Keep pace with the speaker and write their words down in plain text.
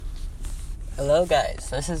Hello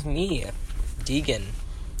guys, this is me, Deegan.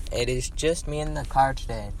 It is just me in the car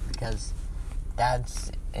today because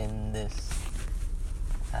Dad's in this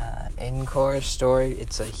Encore store.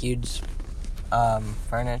 It's a huge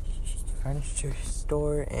furniture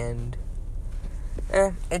store, and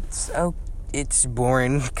it's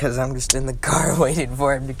boring because I'm just in the car waiting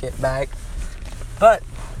for him to get back. But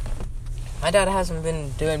my dad hasn't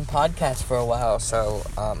been doing podcasts for a while, so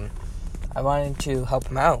I wanted to help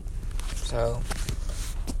him out. So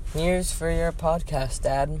here's for your podcast,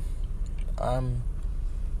 Dad.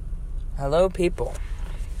 Hello, people.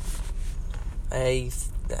 I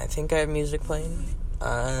think I have music playing.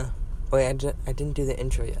 Wait, I didn't do the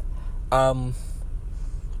intro yet.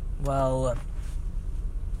 Well,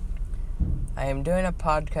 I am doing a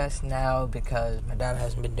podcast now because my dad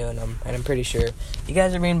hasn't been doing them, and I'm pretty sure you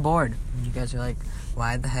guys are being bored. You guys are like,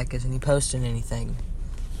 why the heck isn't he posting anything?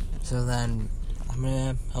 So then, I'm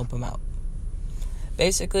gonna help him out.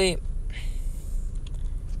 Basically,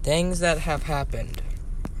 things that have happened.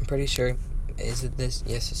 I'm pretty sure. Is it this?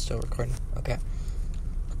 Yes, it's still recording. Okay.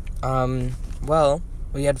 Well,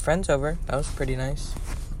 we had friends over. That was pretty nice.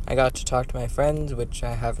 I got to talk to my friends, which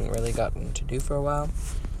I haven't really gotten to do for a while.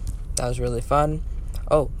 That was really fun.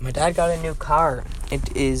 Oh, my dad got a new car.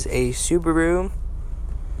 It is a Subaru.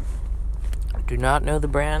 I do not know the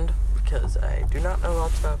brand because I do not know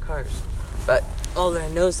lots about cars. But all that I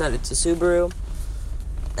know is that it's a Subaru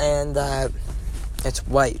and that it's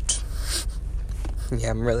white.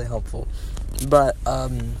 Yeah, I'm really helpful. But,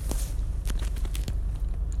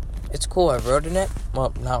 it's cool. I rode in it.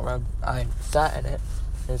 Well, not rode. I sat in it.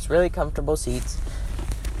 It's really comfortable seats.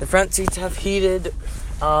 The front seats have heated.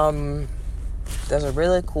 There's a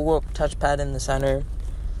really cool touchpad in the center.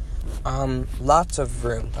 Lots of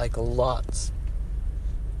room. Like, lots.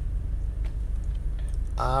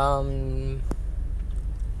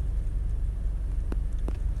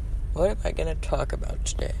 What am I going to talk about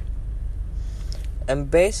today? I'm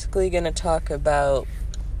basically going to talk about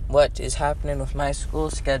what is happening with my school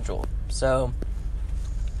schedule. So,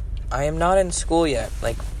 I am not in school yet,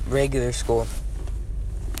 like regular school.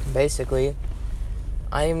 Basically,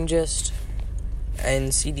 I am just in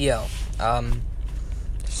CDL.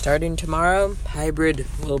 Starting tomorrow, hybrid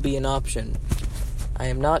will be an option. I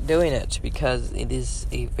am not doing it because it is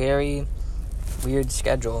a very weird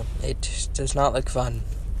schedule. It does not look fun.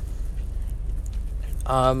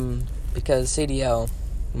 Because CDL,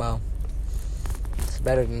 well, it's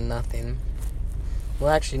better than nothing. Well,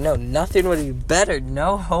 actually, no, nothing would be better.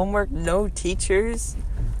 No homework, no teachers.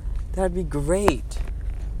 That would be great.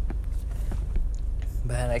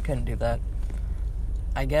 But I couldn't do that.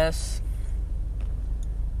 I guess,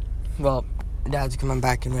 well, Dad's coming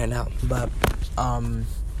back in right now, but, I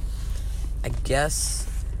guess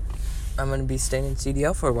I'm gonna be staying in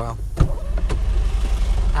CDL for a while.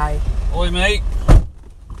 Hi. Oi, mate.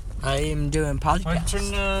 I am doing podcasts. Why don't you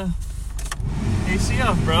turn the AC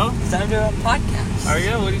off, bro? Because I'm doing podcasts. Are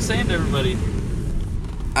you? What are you saying to everybody?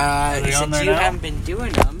 Since you haven't been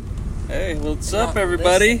doing them. Hey, what's up,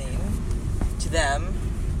 everybody? Listening to them.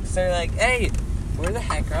 So they're like, hey, where the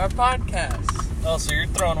heck are our podcasts? Oh, so you're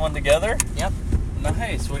throwing one together? Yep.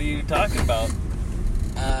 Nice. What are you talking about?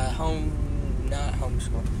 Not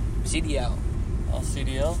homeschool. CDL. Oh,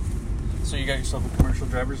 CDL? So you got yourself a commercial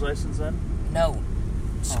driver's license then? No.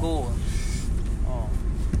 School. Oh.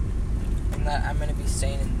 I'm going to be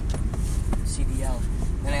staying in CDL.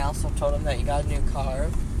 And I also told him that you got a new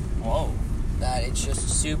car. Whoa. That it's just a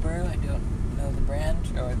Subaru. I don't know the brand.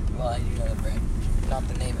 Or, well, I do know the brand. Not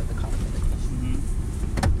the name of the car. Mm-hmm.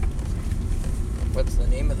 What's the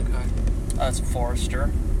name of the car? It's a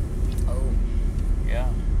Forester. Oh.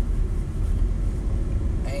 Yeah.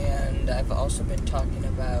 And I've also been talking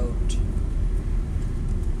about...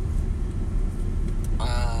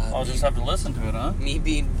 I'll just have to listen to it, huh? me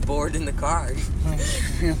being bored in the car.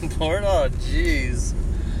 Bored? Oh, jeez.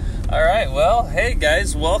 Alright, well, hey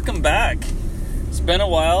guys, welcome back. It's been a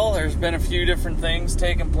while. There's been a few different things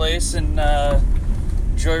taking place in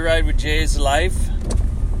Joyride with Jay's life.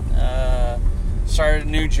 Started a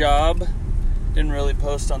new job. Didn't really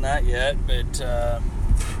post on that yet, but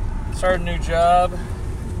started a new job.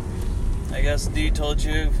 I guess Dee told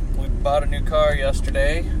you we bought a new car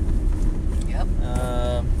yesterday. Yep.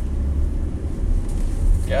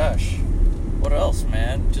 Gosh, what else,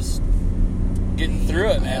 man? Just getting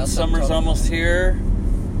through it, man. Summer's almost here.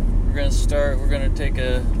 We're gonna take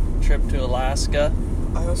a trip to Alaska.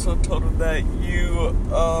 I also told him that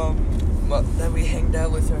that we hanged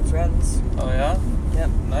out with our friends. Oh yeah? Yep.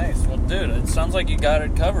 Nice. Well, dude, it sounds like you got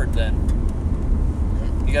it covered then.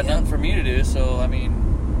 You got nothing for me to do, so I mean,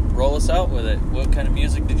 roll us out with it. What kind of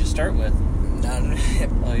music did you start with? wasn't done.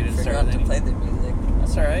 Oh, you didn't start Forgot with to any? play the music.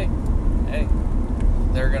 That's all right. Hey,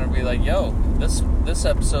 they're gonna be like, "Yo, this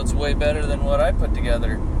episode's way better than what I put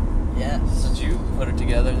together." Yes. Since you put it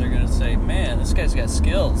together, they're gonna say, "Man, this guy's got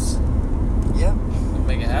skills." Yep. We'll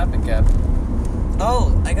make it happen, Cap.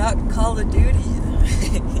 Oh, I got Call of Duty.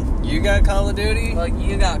 You got Call of Duty? Well,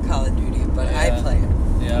 you got Call of Duty, but I Yeah. play it.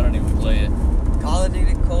 Yeah, I don't even play it. Call of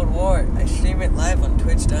Duty Cold War. I stream it live on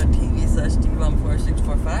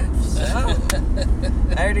twitch.tv/D14645. So,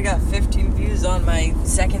 I already got 15 views on my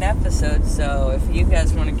second episode, so if you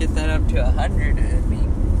guys want to get that up to 100, it'd be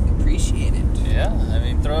appreciated. Yeah, I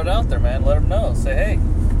mean, throw it out there, man. Let them know. Say, hey,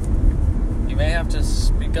 you may have to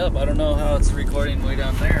speak up. I don't know how it's recording way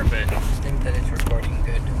down there, but... I think that it's recording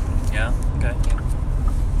good. Yeah? Okay.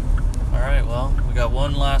 All right, well, we got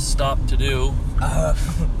one last stop to do.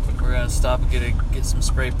 We're going to stop and get some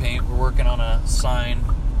spray paint. We're working on a sign.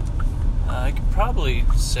 I could probably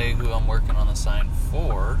say who I'm working on the sign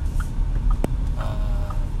for,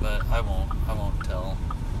 but I won't tell,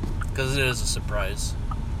 because it is a surprise.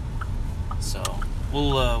 So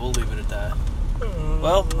we'll leave it at that.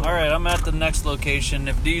 Well, all right, I'm at the next location.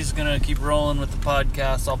 If Dee's gonna keep rolling with the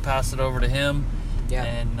podcast, I'll pass it over to him. Yeah.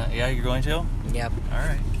 And yeah, you're going to? Yep. All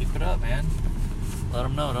right, keep it up, man. Let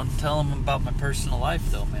them know. Don't tell them about my personal life,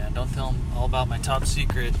 though, man. Don't tell them all about my top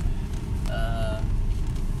secret.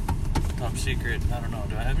 Top secret. I don't know.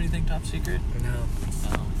 Do I have anything top secret? No.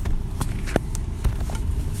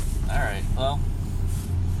 All right. Well,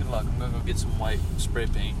 good luck. I'm gonna go get some white spray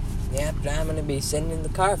paint. Yep, but I'm gonna be sitting in the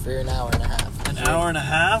car for an hour and a half. An hour and a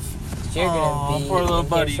half? You're gonna be poor little in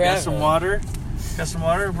here buddy. You got some forever. water? Got some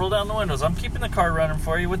water? Roll down the windows. I'm keeping the car running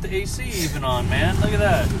for you with the AC even on, man. Look at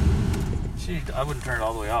that. Gee, I wouldn't turn it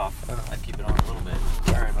all the way off. I'd keep it on a little bit.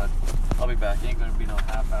 All right, bud. I'll be back. Ain't gonna be no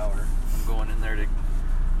half hour. I'm going in there to...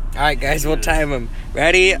 Alright, guys, we'll time them.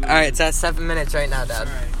 Ready? Alright, it's at 7 minutes right now, Dad.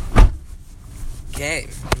 All right. Okay,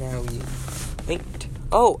 now we linked.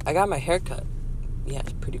 Oh, I got my hair cut. Yeah,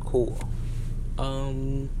 it's pretty cool.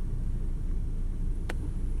 Sorry,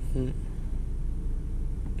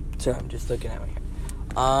 I'm just looking at my hair.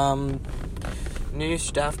 New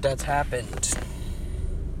stuff that's happened.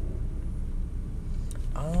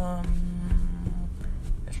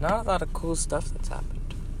 There's not a lot of cool stuff that's happened.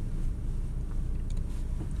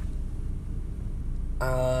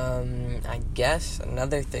 I guess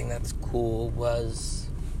another thing that's cool was,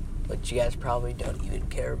 which you guys probably don't even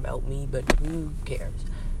care about me, but who cares?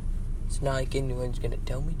 It's not like anyone's gonna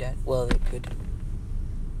tell me that. Well, they could.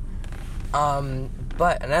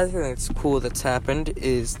 But another thing that's cool that's happened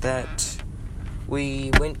is that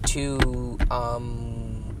we went to,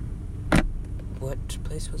 what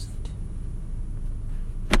place was it?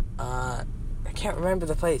 I can't remember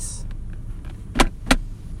the place.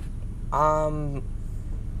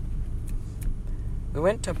 We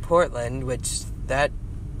went to Portland, which that,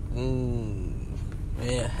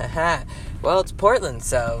 yeah, well, it's Portland,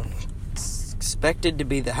 so it's expected to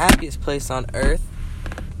be the happiest place on earth,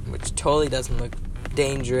 which totally doesn't look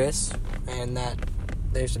dangerous, and that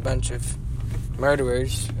there's a bunch of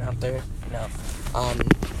murderers out there. No.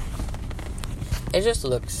 It just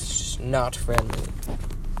looks not friendly.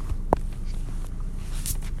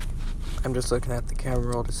 I'm just looking at the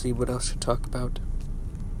camera roll to see what else to talk about.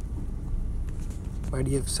 Why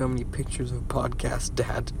do you have so many pictures of podcasts,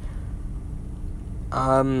 Dad?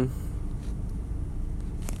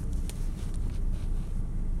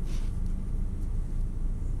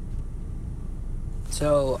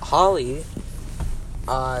 So, Holly,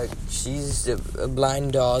 she's a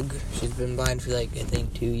blind dog. She's been blind for, like, I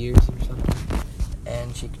think 2 years or something.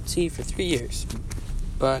 And she could see for 3 years.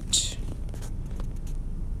 But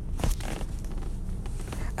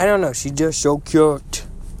I don't know, she's just so cute.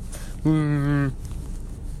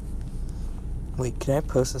 Wait, can I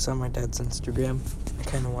post this on my dad's Instagram? I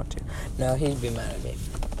kind of want to. No, he'd be mad at me.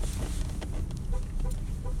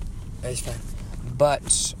 It's fine.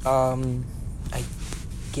 But, I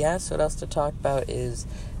guess what else to talk about is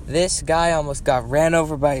this guy almost got ran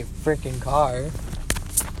over by a freaking car.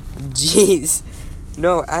 Jeez.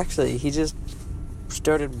 No, actually, he just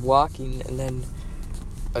started walking and then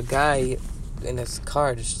a guy in his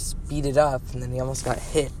car just speeded up and then he almost got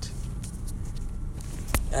hit.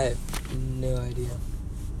 I have no idea.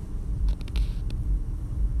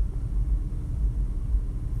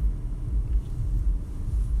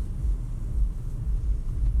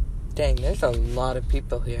 Dang, there's a lot of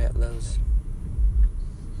people here at Lowe's.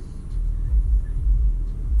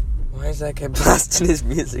 Why is that guy blasting his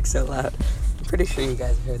music so loud? I'm pretty sure you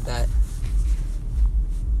guys heard that.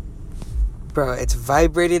 Bro, it's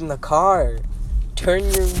vibrating in the car. Turn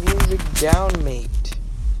your music down, mate.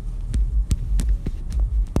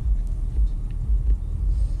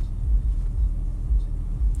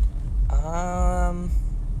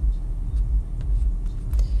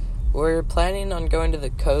 planning on going to the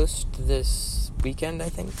coast this weekend, I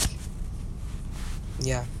think.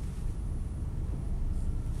 Yeah.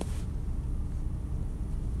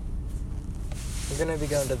 We're gonna be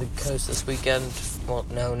going to the coast this weekend. Well,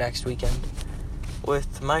 no, next weekend.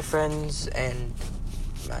 With my friends and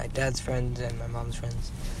my dad's friends and my mom's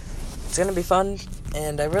friends. It's gonna be fun,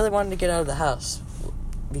 and I really wanted to get out of the house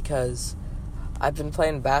because I've been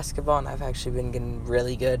playing basketball and I've actually been getting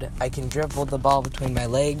really good. I can dribble the ball between my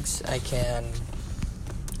legs. I can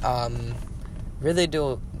really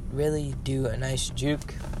do a nice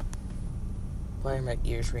juke. Why are my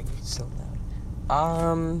ears ringing so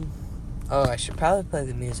loud? Oh, I should probably play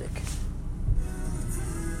the music.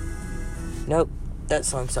 Nope, that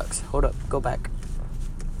song sucks. Hold up, go back.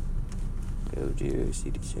 Go to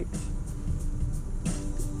CD6.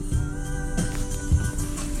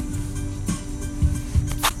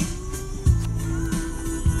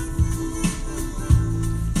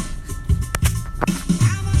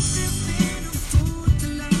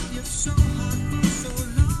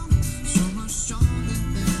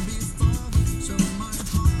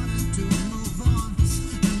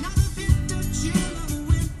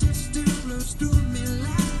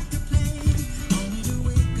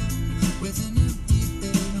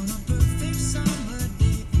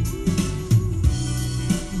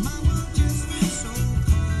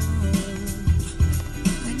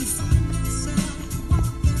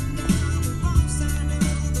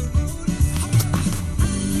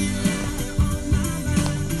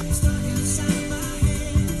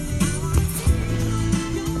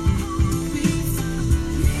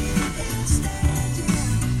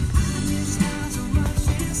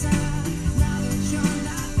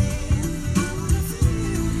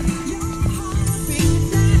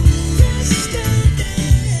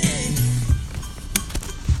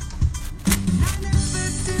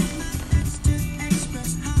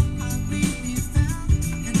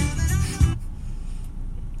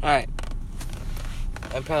 Alright.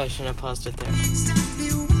 I probably shouldn't have paused it there.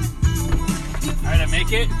 Alright, I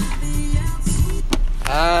make it.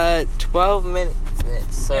 12 minutes.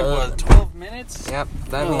 So It was 12 minutes? Yep,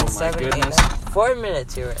 that Oh, means my 7 goodness. 4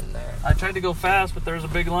 minutes you were in there. I tried to go fast, but there was a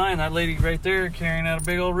big line. That lady right there carrying out a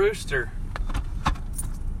big old rooster.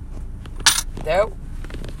 There.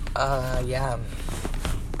 Yeah.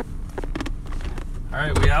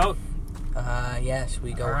 Alright, we out? Yes,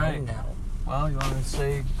 we go All right. home now. Well, you want to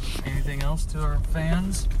say anything else to our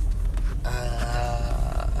fans?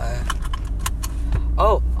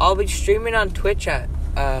 Oh, I'll be streaming on Twitch at,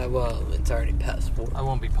 well, it's already past 4. I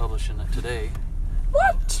won't be publishing it today.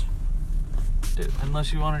 What? Dude,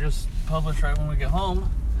 unless you want to just publish right when we get home.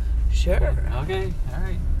 Sure. Okay,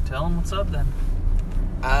 alright. Tell them what's up then.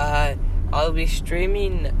 I'll be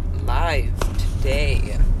streaming live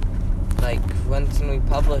today. Like, once we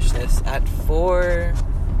publish this at 4...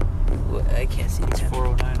 I can't see It's the time.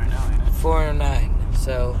 4:09 right now, ain't it? 4:09.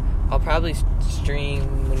 So, I'll probably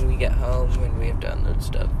stream when we get home, when we have to unload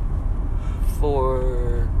stuff.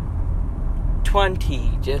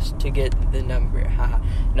 4:20, just to get the number. Haha.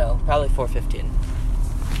 No, probably 4:15.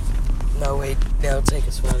 No, wait. That'll take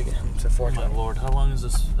us a while to get home. So Oh my 4:20. lord, how long has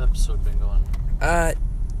this episode been going?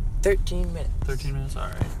 13 minutes. 13 minutes?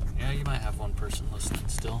 Alright. Yeah, you might have one person listening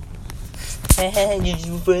still. You're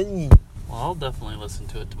so funny. Well, I'll definitely listen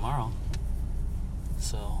to it tomorrow.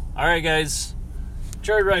 So, alright guys.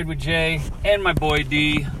 Joyride with Jay and my boy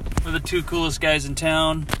D. We're the two coolest guys in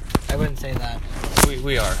town. I wouldn't say that.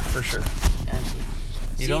 We are, for sure.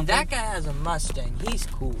 See, don't that think? guy has a Mustang. He's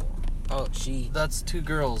cool. Oh, she. That's two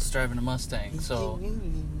girls driving a Mustang, so...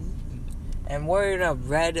 And we're in a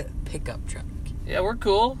red pickup truck. Yeah, we're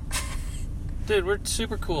cool. Dude, we're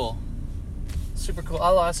super cool. Super cool.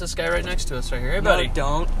 I'll ask this guy right next to us right here. Hey, buddy. No,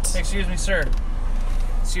 don't. Excuse me, sir.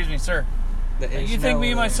 Excuse me, sir. There's You think no me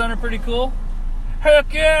and my way. son are pretty cool?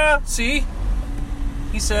 Heck yeah! See?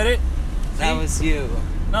 He said it. That See? was you.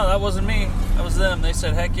 No, that wasn't me. That was them. They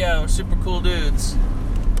said, heck yeah, we're super cool dudes.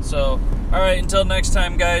 So, alright, until next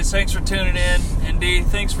time, guys. Thanks for tuning in. And D,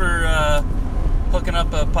 thanks for hooking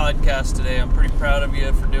up a podcast today. I'm pretty proud of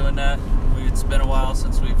you for doing that. It's been a while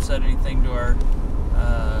since we've said anything to our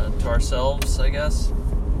to ourselves, I guess.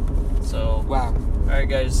 So, Wow. alright,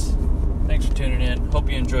 guys. Thanks for tuning in. Hope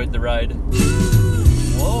you enjoyed the ride.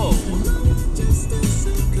 Whoa.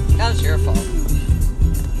 That was your fault.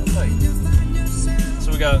 That's how you-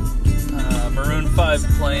 So we got Maroon 5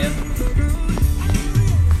 playing.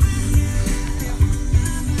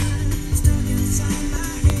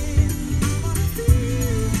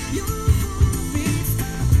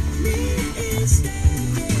 Stay